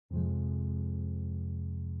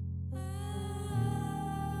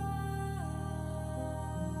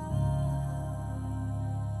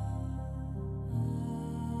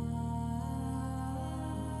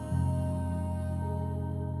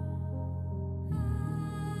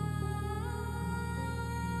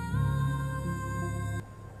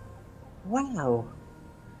Wow.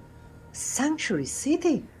 Sanctuary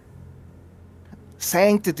City.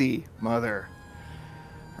 Sanctity, Mother.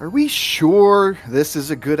 Are we sure this is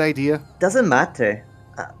a good idea? Doesn't matter.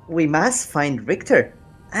 We must find Richter.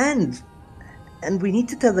 And we need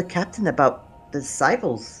to tell the captain about the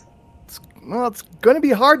disciples. It's going to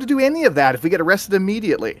be hard to do any of that if we get arrested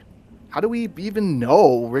immediately. How do we even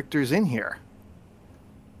know Richter's in here?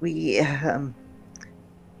 We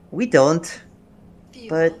don't.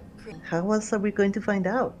 But how else are we going to find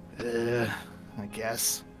out? I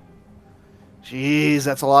guess. Jeez,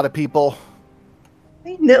 that's a lot of people.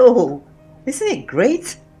 I know. Isn't it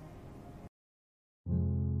great?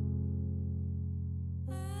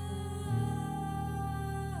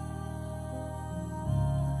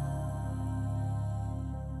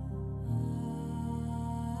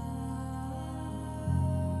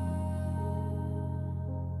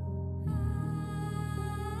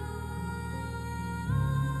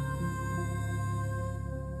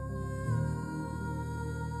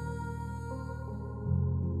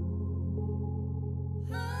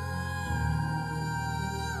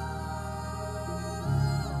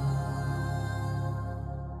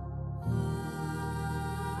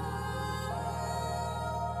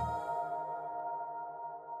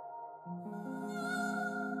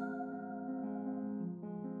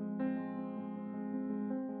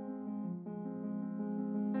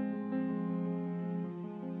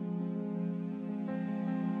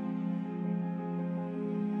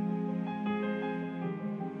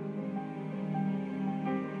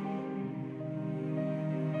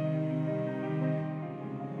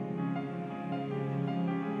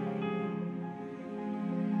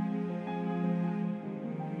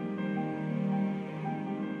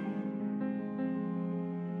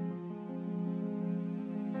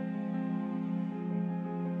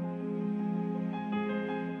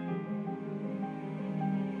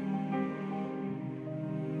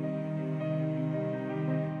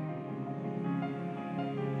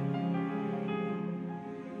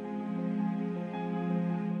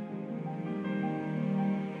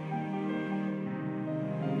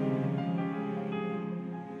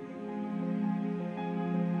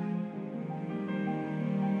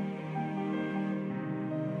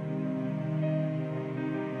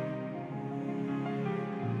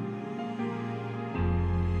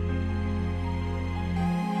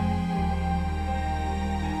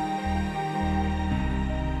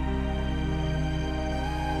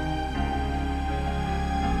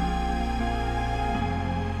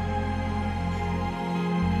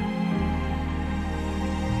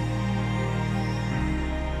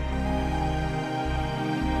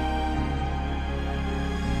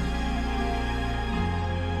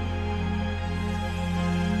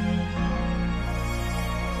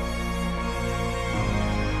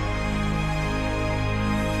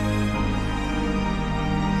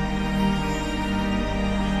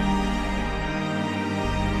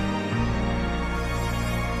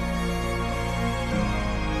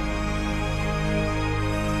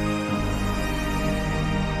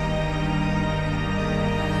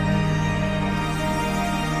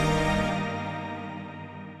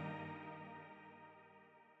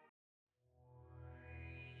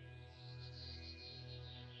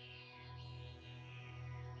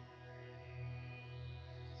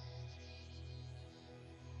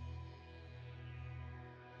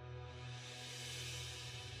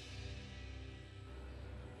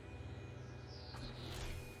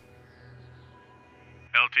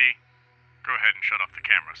 LT, go ahead and shut off the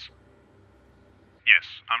cameras. Yes,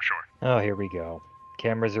 I'm sure. Oh, here we go.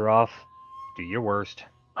 Cameras are off. Do your worst.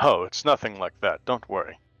 Oh, it's nothing like that, don't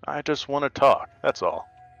worry. I just want to talk, that's all.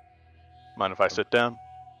 Mind if I sit down?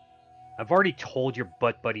 I've already told your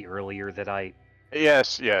butt buddy earlier that I...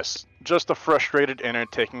 Yes. Just a frustrated inner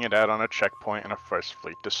taking it out on a checkpoint in a First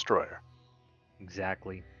Fleet destroyer.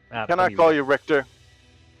 Exactly. Can I call you Richter?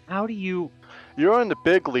 How do you... You're in the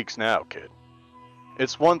big leagues now, kid.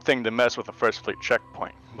 It's one thing to mess with a First Fleet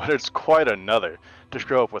checkpoint, but it's quite another to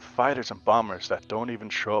show up with fighters and bombers that don't even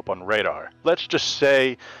show up on radar. Let's just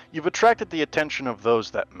say you've attracted the attention of those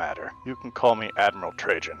that matter. You can call me Admiral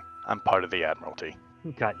Trajan. I'm part of the Admiralty.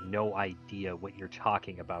 You've got no idea what you're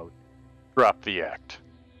talking about. Drop the act.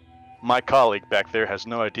 My colleague back there has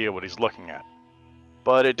no idea what he's looking at.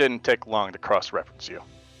 But it didn't take long to cross-reference you.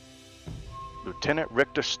 Lieutenant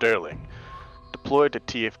Richter Sterling, deployed to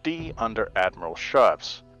TFD under Admiral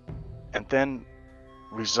Sharps, and then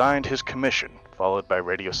resigned his commission, followed by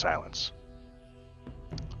radio silence.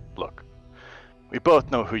 Look, we both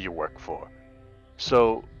know who you work for,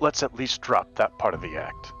 so let's at least drop that part of the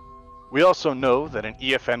act. We also know that an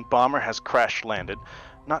EFN bomber has crash-landed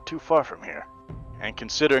not too far from here, and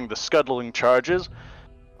considering the scuttling charges,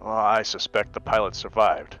 well, I suspect the pilot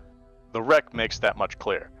survived. The wreck makes that much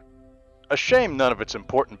clear. A shame none of its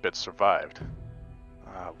important bits survived.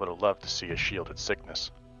 I would have loved to see a shielded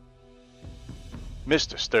sickness.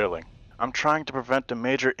 Mr. Sterling, I'm trying to prevent a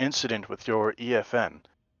major incident with your EFN.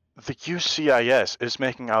 The UCIS is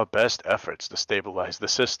making our best efforts to stabilize the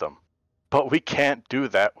system. But we can't do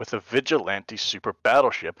that with a vigilante super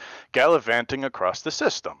battleship gallivanting across the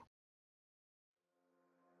system.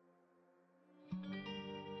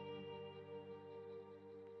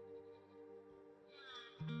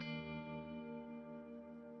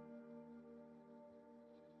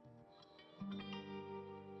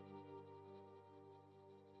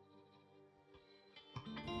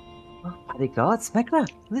 Oh my god, Smekra,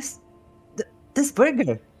 this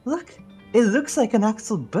burger, look, it looks like an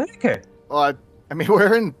actual burger. Well, I mean,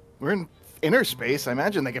 we're in inner space. I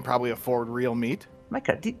imagine they can probably afford real meat.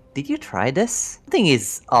 Smekra, did you try this? Something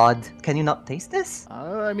is odd. Can you not taste this?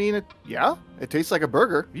 I mean, it tastes like a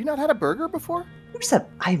burger. Have you not had a burger before?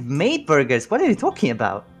 I've made burgers. What are you talking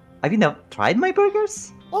about? Have you not tried my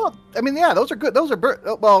burgers? Well, I mean, yeah, those are good. Those are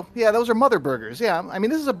those are mother burgers. Yeah, I mean,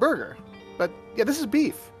 this is a burger, but yeah, this is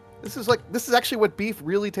beef. This is actually what beef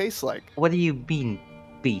really tastes like. What do you mean,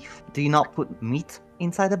 beef? Do you not put meat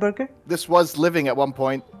inside a burger? This was living at one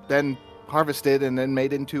point, then harvested and then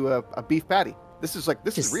made into a beef patty. This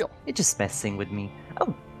is real. You're just messing with me.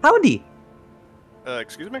 Oh, howdy.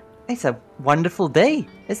 Excuse me? It's a wonderful day,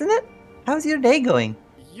 isn't it? How's your day going?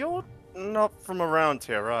 You're not from around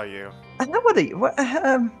here, are you? What are you?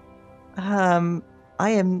 I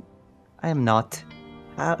am not.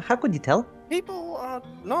 How could you tell? People are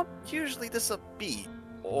not usually this upbeat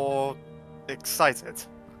or excited.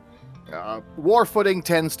 War footing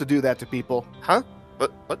tends to do that to people. Huh?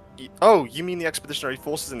 What? Oh, you mean the expeditionary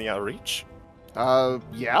forces in the Outreach?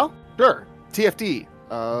 Yeah, sure. TFD.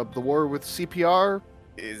 The war with CPR.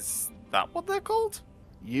 Is that what they're called?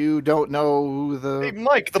 You don't know who the... Hey,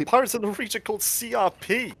 Mike, the pirates in the Reach are called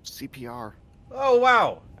CRP. CPR. Oh,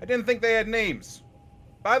 wow. I didn't think they had names.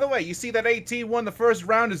 By the way, you see that AT won the first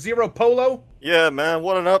round of Zero Polo? Yeah, man,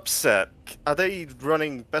 what an upset. Are they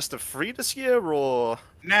running best of 3 this year, or...?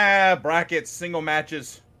 Nah, brackets, single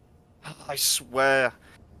matches. I swear.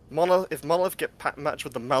 If Monolith get matched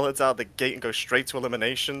with the Mallards out of the gate and go straight to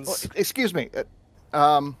eliminations... Oh, excuse me.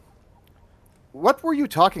 What were you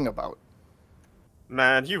talking about?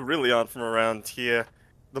 Man, you really aren't from around here.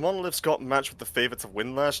 The Monoliths got matched with the favorites to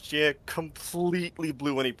win last year, completely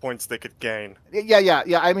blew any points they could gain. Yeah.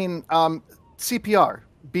 I mean, CPR,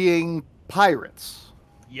 being pirates.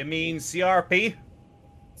 You mean CRP?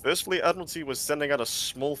 First Fleet Admiralty was sending out a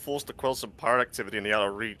small force to quell some pirate activity in the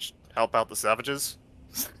Outer Reach, help out the savages.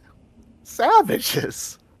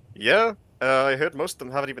 Savages? Yeah, I heard most of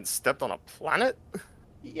them haven't even stepped on a planet.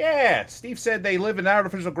 Yeah, Steve said they live in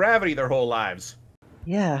artificial gravity their whole lives.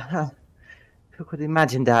 Yeah, who could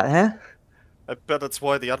imagine that, huh? I bet that's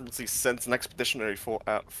why the Admiralty sent an expeditionary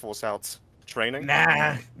force out. Training?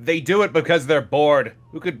 Nah, they do it because they're bored.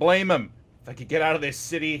 Who could blame them? If I could get out of this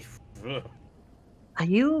city... Ugh. Are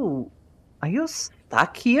you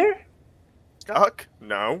stuck here? Stuck?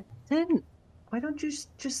 No. Then why don't you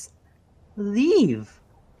just leave?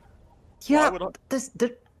 Yeah, Why would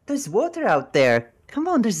there's water out there. Come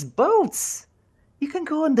on, there's boats. You can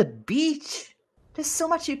go on the beach. There's so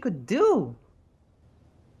much you could do.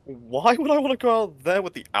 Why would I want to go out there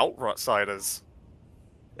with the Outsiders?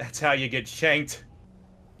 That's how you get shanked.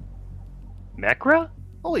 Mekra?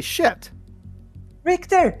 Holy shit.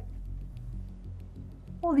 Richter!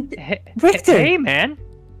 Holy Richter! Hey, man.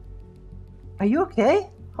 Are you okay?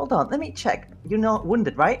 Hold on, let me check. You're not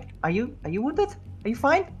wounded, right? Are you wounded? Are you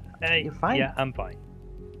fine? You're fine? Yeah, I'm fine.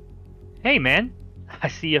 Hey, man. I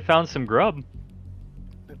see you found some grub.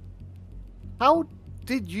 How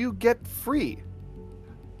did you get free?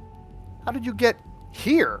 How did you get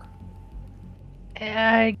here?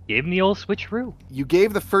 I gave him the old switcheroo. You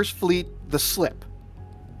gave the First Fleet the slip.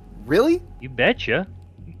 Really? You betcha.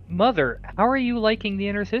 Mother, how are you liking the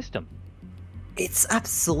inner system? It's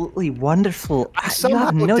absolutely wonderful. I You somehow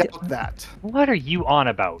have no doubt that. What are you on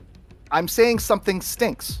about? I'm saying something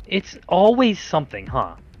stinks. It's always something,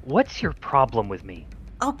 huh? What's your problem with me?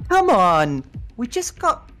 Oh, come on! We just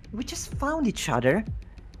found each other,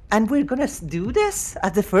 and we're gonna do this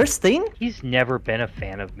as the first thing? He's never been a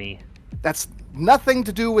fan of me. That's nothing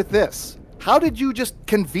to do with this. How did you just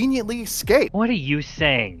conveniently escape? What are you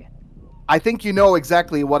saying? I think you know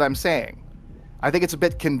exactly what I'm saying. I think it's a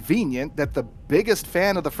bit convenient that the biggest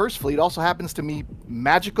fan of the First Fleet also happens to be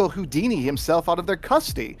magical Houdini himself out of their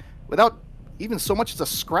custody, without even so much as a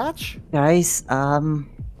scratch. Guys,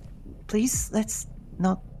 please, let's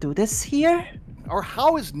not do this here? Or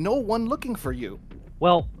how is no one looking for you?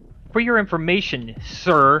 Well, for your information,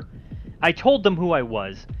 sir, I told them who I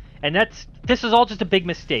was, and this is all just a big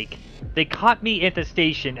mistake. They caught me at the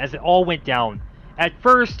station as it all went down. At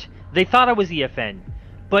first, they thought I was EFN,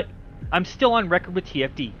 but I'm still on record with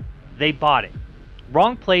TFD. They bought it.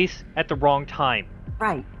 Wrong place at the wrong time.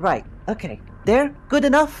 Right. Okay. There, good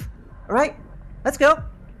enough. Alright, let's go.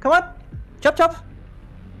 Come on. Chop chop.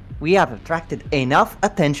 We have attracted enough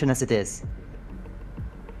attention as it is.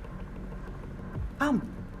 Come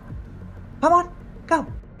on, go.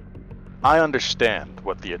 I understand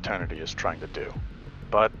what the Eternity is trying to do,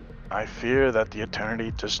 but I fear that the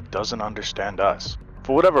Eternity just doesn't understand us.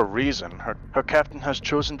 For whatever reason, her captain has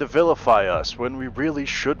chosen to vilify us when we really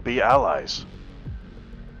should be allies.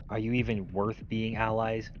 Are you even worth being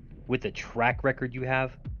allies? With the track record you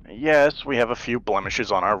have? Yes, we have a few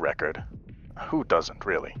blemishes on our record. Who doesn't,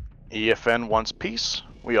 really? EFN wants peace,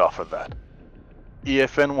 we offer that.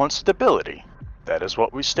 EFN wants stability, that is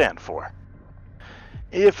what we stand for.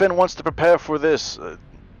 EFN wants to prepare for this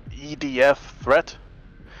EDF threat.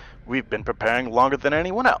 We've been preparing longer than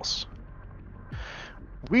anyone else.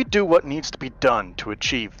 We do what needs to be done to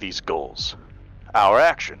achieve these goals. Our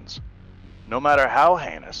actions, no matter how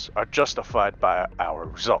heinous, are justified by our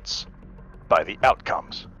results, by the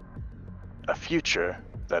outcomes. A future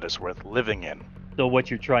that is worth living in. So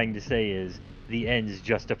what you're trying to say is, the ends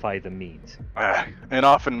justify the means. An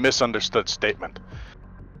often misunderstood statement.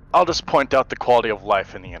 I'll just point out the quality of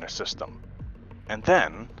life in the inner system. And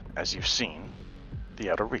then, as you've seen, the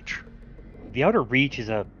outer reach. The outer reach is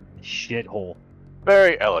a shithole.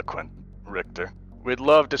 Very eloquent, Richter. We'd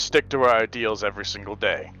love to stick to our ideals every single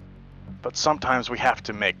day. But sometimes we have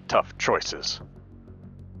to make tough choices.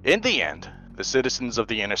 In the end, the citizens of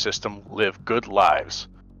the inner system live good lives,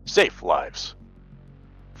 safe lives.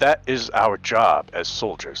 That is our job as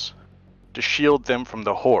soldiers, to shield them from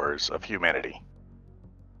the horrors of humanity.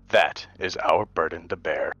 That is our burden to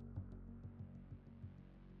bear.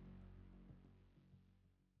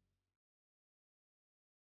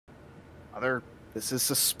 Mother, this is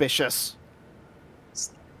suspicious.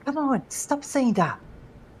 Come on, stop saying that.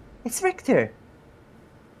 It's Richter.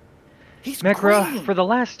 He's Mekra, green. for the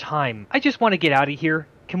last time, I just want to get out of here.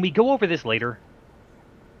 Can we go over this later?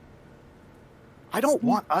 I don't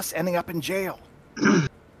want us ending up in jail.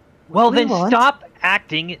 Well, We then want- stop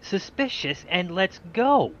acting suspicious and let's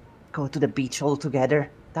go. Go to the beach all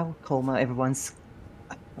together. That will calm everyone's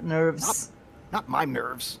nerves. Not my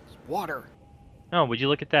nerves. It's water. Oh, would you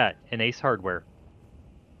look at that? An Ace Hardware.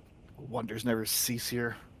 Wonders never cease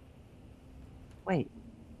here. Wait,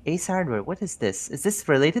 Ace Hardware, what is this? Is this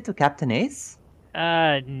related to Captain Ace?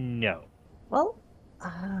 No. Well,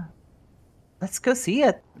 let's go see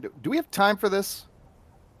it. Do we have time for this?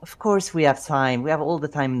 Of course we have time. We have all the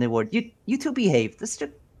time in the world. You two behave. Let's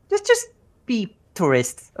just be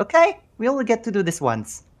tourists, okay? We only get to do this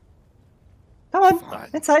once. Come on, Fine.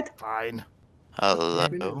 inside. Fine.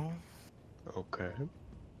 Hello. Okay.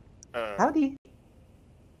 Howdy.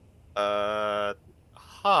 Hi,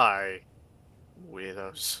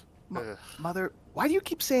 weirdos. Ugh. Mother, why do you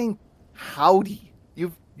keep saying howdy?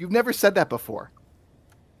 You've never said that before.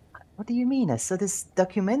 What do you mean? I saw this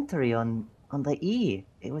documentary on the E.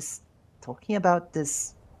 It was talking about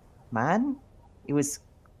this man. Was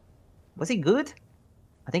he good?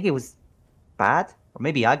 I think he was bad or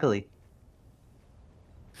maybe ugly.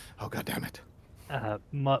 Oh, God damn it.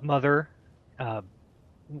 Mother,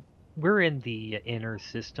 we're in the inner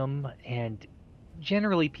system, and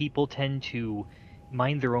generally people tend to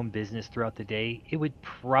mind their own business throughout the day. It would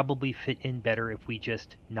probably fit in better if we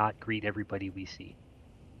just not greet everybody we see.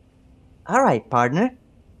 All right, partner.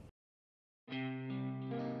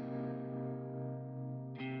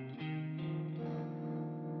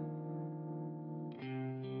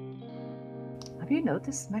 Have you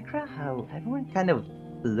noticed, Mekra, how everyone kind of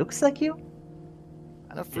looks like you?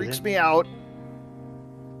 Kind of freaks it? me out.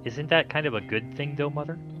 Isn't that kind of a good thing, though,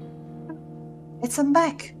 Mother? It's a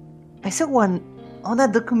mech. I saw one on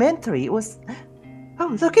that documentary. It was...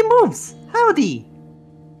 Oh, look, it moves! Howdy!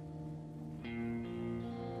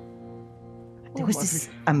 There was this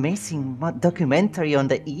amazing documentary on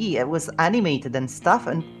the E. It was animated and stuff,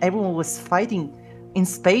 and everyone was fighting in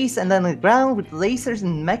space and on the ground with lasers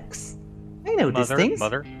and mechs. I know these things.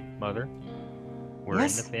 Mother. We're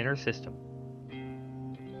Yes? in the inner system.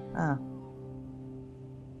 Ah.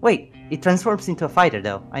 Wait, it transforms into a fighter,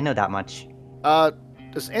 though. I know that much.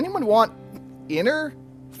 Does anyone want inner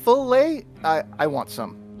fillet? I want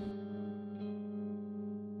some.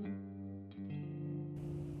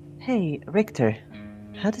 Hey, Richter.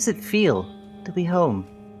 How does it feel to be home?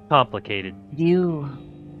 Complicated.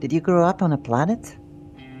 Did you grow up on a planet?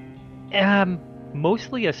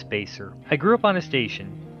 Mostly a spacer. I grew up on a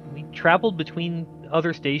station. We traveled between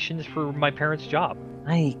other stations for my parents' job.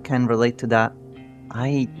 I can relate to that.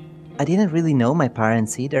 I didn't really know my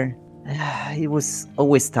parents either. It was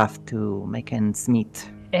always tough to make ends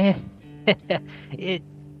meet. It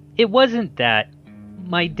wasn't that.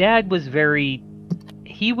 My dad was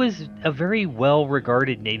he was a very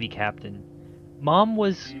well-regarded Navy captain. Mom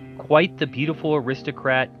was quite the beautiful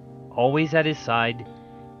aristocrat, always at his side,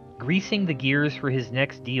 greasing the gears for his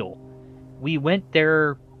next deal. We went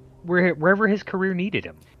there wherever his career needed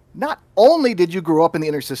him. Not only did you grow up in the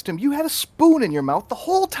inner system, you had a spoon in your mouth the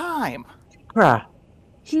whole time. Gra,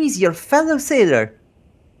 he's your fellow sailor.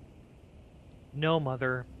 No,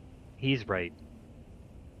 Mother, he's right.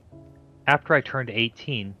 After I turned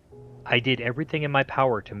 18, I did everything in my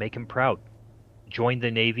power to make him proud. Joined the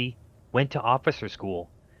Navy, went to officer school,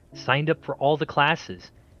 signed up for all the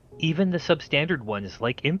classes, even the substandard ones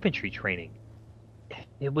like infantry training.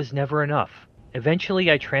 It was never enough.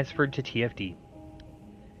 Eventually, I transferred to TFD.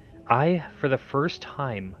 I, for the first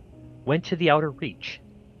time, went to the outer reach.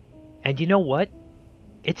 And you know what?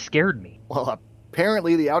 It scared me. Well,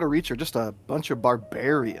 apparently the Outer Reach are just a bunch of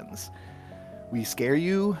barbarians. We scare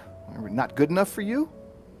you? We're not good enough for you?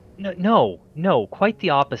 No, quite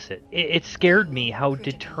the opposite. It scared me how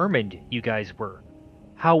determined you guys were.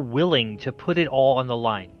 How willing to put it all on the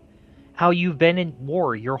line. How you've been in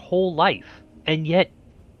war your whole life. And yet,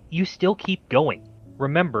 you still keep going.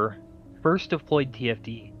 Remember, first deployed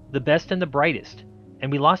TFD, the best and the brightest,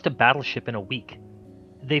 and we lost a battleship in a week.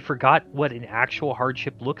 They forgot what an actual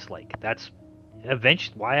hardship looks like. That's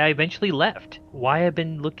why I eventually left. Why I've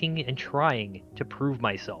been looking and trying to prove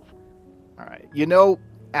myself. Alright, you know,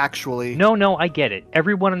 actually... No, I get it.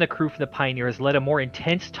 Everyone on the crew from the Pioneer has led a more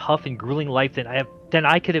intense, tough, and grueling life than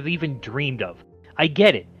I could have even dreamed of. I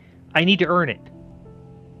get it. I need to earn it.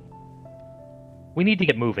 We need to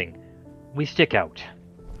get moving. We stick out.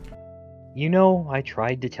 You know, I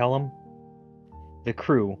tried to tell them. The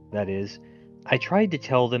crew, that is. I tried to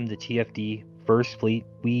tell them the TFD, First Fleet,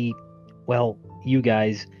 you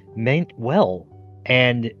guys, meant well.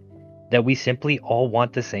 And that we simply all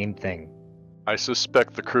want the same thing. I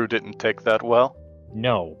suspect the crew didn't take that well.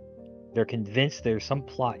 No. They're convinced there's some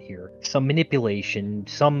plot here. Some manipulation.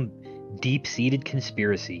 Some deep-seated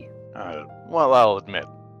conspiracy. Well, I'll admit,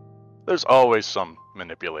 there's always some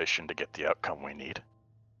manipulation to get the outcome we need.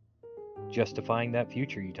 Justifying that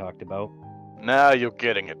future you talked about. Now you're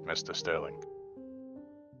getting it, Mr. Sterling.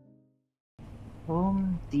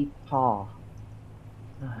 Home Depot.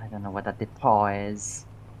 I don't know what a depot is.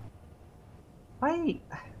 Why?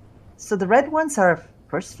 So the red ones are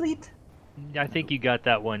First Fleet? I think you got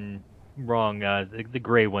that one wrong. The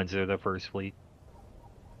gray ones are the First Fleet.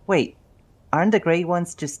 Wait, aren't the gray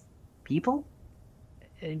ones just people?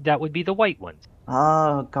 And that would be the white ones.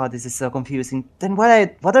 Oh god, this is so confusing. Then what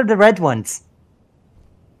are the red ones?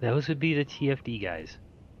 Those would be the TFD guys.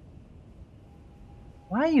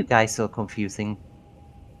 Why are you guys so confusing?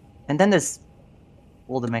 And then there's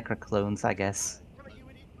all the Mecra clones, I guess.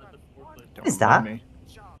 What is that?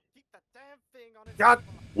 God,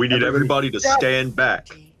 We need everybody to stand back.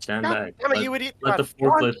 Stand back. damn it, you idiot! Let the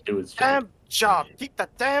forklift do its job. Damn job! Keep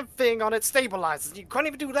that damn thing on its stabilizers. You can't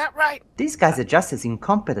even do that right. These guys are just as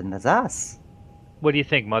incompetent as us. What do you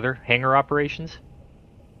think, Mother? Hangar operations?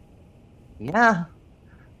 Yeah,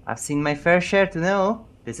 I've seen my fair share to know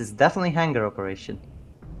this is definitely hangar operation.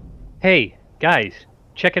 Hey, guys,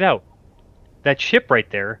 check it out. That ship right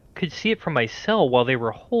there, could see it from my cell while they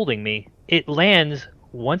were holding me. It lands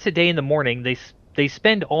once a day in the morning. They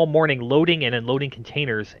spend all morning loading and unloading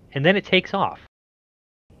containers, and then it takes off.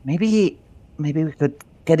 Maybe we could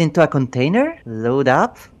get into a container, load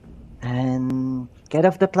up, and get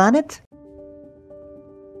off the planet?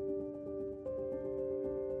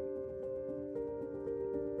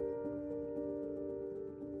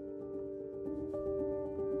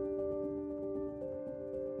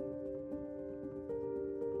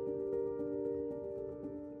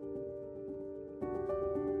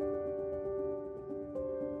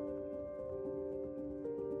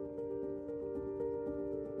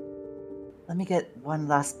 Let me get one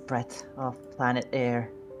last breath of planet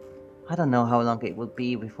air. I don't know how long it will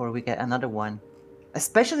be before we get another one.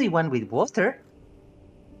 Especially one with water.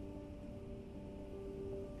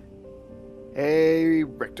 Hey,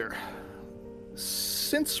 Richter.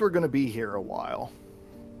 Since we're gonna be here a while...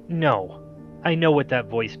 No, I know what that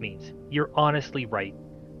voice means. You're honestly right.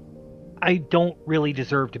 I don't really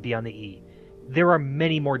deserve to be on the E. There are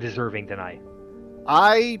many more deserving than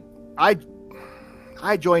I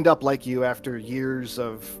I joined up like you after years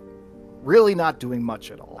of really not doing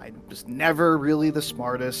much at all. I was never really the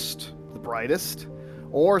smartest, the brightest,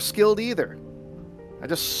 or skilled either. I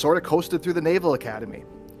just sort of coasted through the Naval Academy.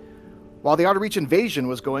 While the Outer Reach invasion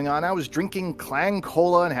was going on, I was drinking Clang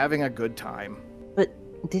Cola and having a good time. But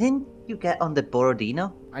didn't you get on the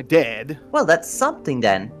Borodino? I did. Well, that's something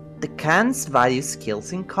then. The cans value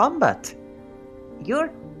skills in combat.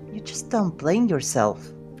 You're just downplaying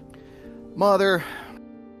yourself. Mother,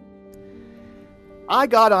 I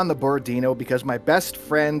got on the Borodino because my best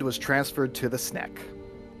friend was transferred to the SNEC.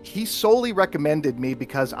 He solely recommended me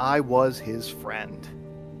because I was his friend.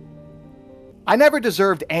 I never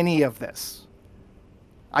deserved any of this.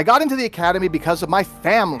 I got into the academy because of my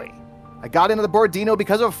family. I got into the Borodino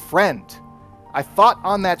because of a friend. I fought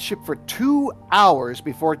on that ship for 2 hours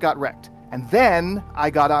before it got wrecked. And then I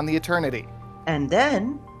got on the Eternity. And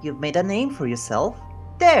then you've made a name for yourself.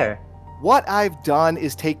 There. What I've done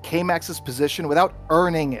is take K-Max's position without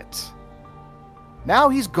earning it. Now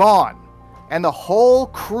he's gone, and the whole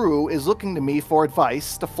crew is looking to me for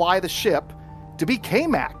advice to fly the ship to be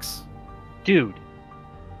K-Max. Dude,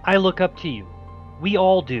 I look up to you. We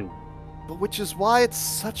all do. But which is why it's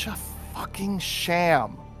such a fucking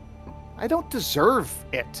sham. I don't deserve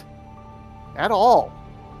it. At all.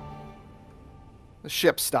 The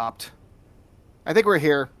ship stopped. I think we're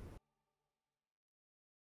here.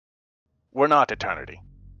 We're not Eternity.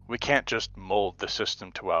 We can't just mold the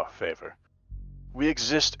system to our favor. We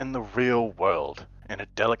exist in the real world, in a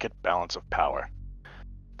delicate balance of power.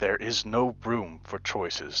 There is no room for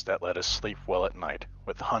choices that let us sleep well at night,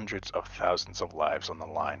 with hundreds of thousands of lives on the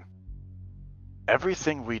line.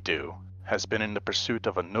 Everything we do has been in the pursuit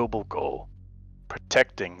of a noble goal,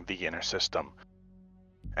 protecting the inner system,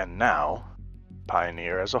 and now,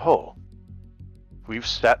 Pioneer as a whole. We've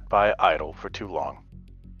sat by idle for too long.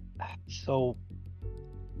 So,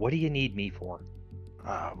 what do you need me for?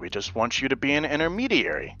 We just want you to be an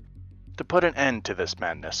intermediary, to put an end to this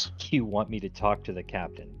madness. You want me to talk to the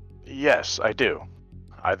captain? Yes, I do.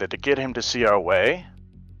 Either to get him to see our way,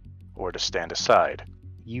 or to stand aside.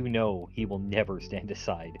 You know he will never stand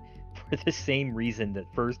aside, for the same reason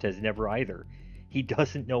that First has never either. He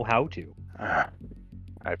doesn't know how to.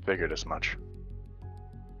 I figured as much.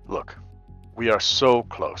 Look, we are so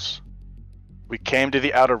close. We came to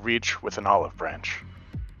the Outer Reach with an olive branch,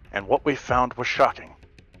 and what we found was shocking.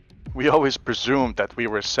 We always presumed that we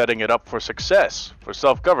were setting it up for success, for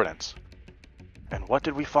self-governance. And what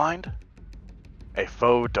did we find? A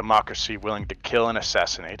faux democracy willing to kill and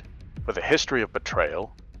assassinate, with a history of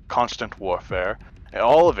betrayal, constant warfare, and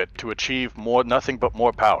all of it to achieve nothing but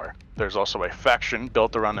more power. There's also a faction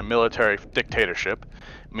built around a military dictatorship,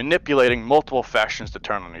 manipulating multiple factions to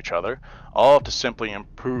turn on each other, all to simply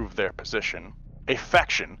improve their position. A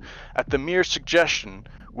faction, at the mere suggestion,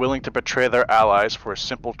 willing to betray their allies for a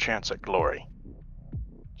simple chance at glory.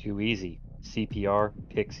 Too easy. CPR,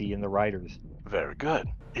 Pixie, and the Riders. Very good.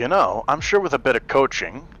 You know, I'm sure with a bit of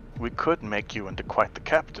coaching, we could make you into quite the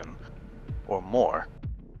captain. Or more.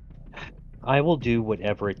 I will do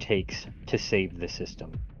whatever it takes to save the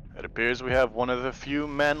system. It appears we have one of the few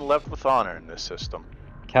men left with honor in this system.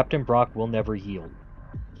 Captain Brock will never yield.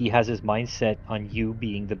 He has his mind set on you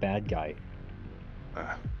being the bad guy.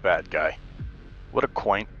 Bad guy. What a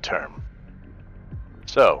quaint term.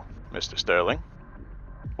 So, Mr. Sterling,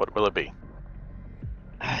 what will it be?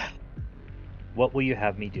 What will you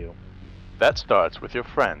have me do? That starts with your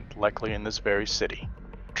friend, likely in this very city,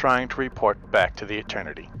 trying to report back to the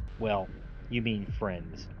Eternity. Well, you mean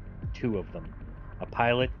friends. 2 of them. A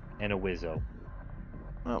pilot and a Wizzo.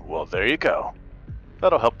 Oh, well, there you go.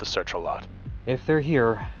 That'll help the search a lot. If they're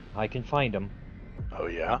here, I can find them. Oh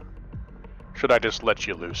yeah? Should I just let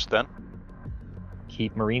you loose then?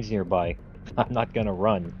 Keep Marines nearby. I'm not gonna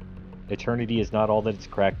run. Eternity is not all that it's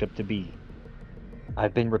cracked up to be.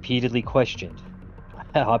 I've been repeatedly questioned.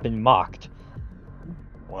 I've been mocked.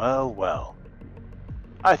 Well, well.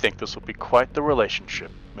 I think this will be quite the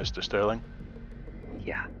relationship, Mr. Sterling.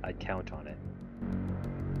 Yeah, I'd count on it.